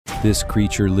This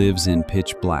creature lives in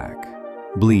pitch black,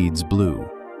 bleeds blue,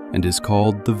 and is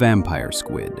called the vampire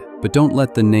squid. But don't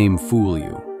let the name fool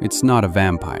you. It's not a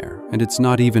vampire, and it's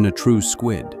not even a true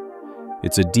squid.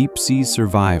 It's a deep-sea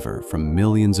survivor from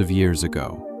millions of years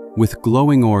ago. With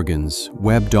glowing organs,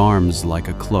 webbed arms like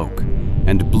a cloak,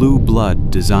 and blue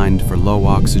blood designed for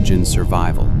low-oxygen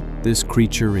survival, this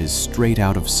creature is straight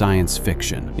out of science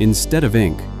fiction. Instead of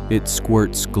ink, it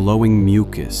squirts glowing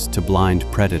mucus to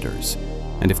blind predators.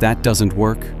 And if that doesn't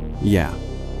work, yeah,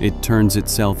 it turns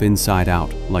itself inside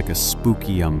out like a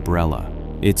spooky umbrella.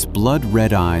 Its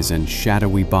blood-red eyes and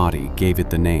shadowy body gave it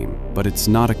the name, but it's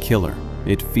not a killer.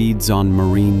 It feeds on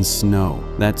marine snow.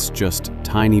 That's just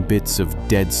tiny bits of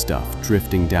dead stuff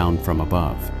drifting down from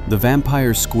above. The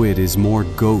vampire squid is more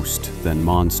ghost than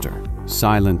monster,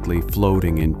 silently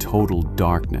floating in total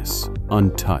darkness,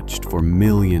 untouched for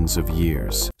millions of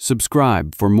years.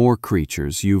 Subscribe for more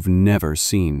creatures you've never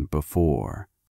seen before.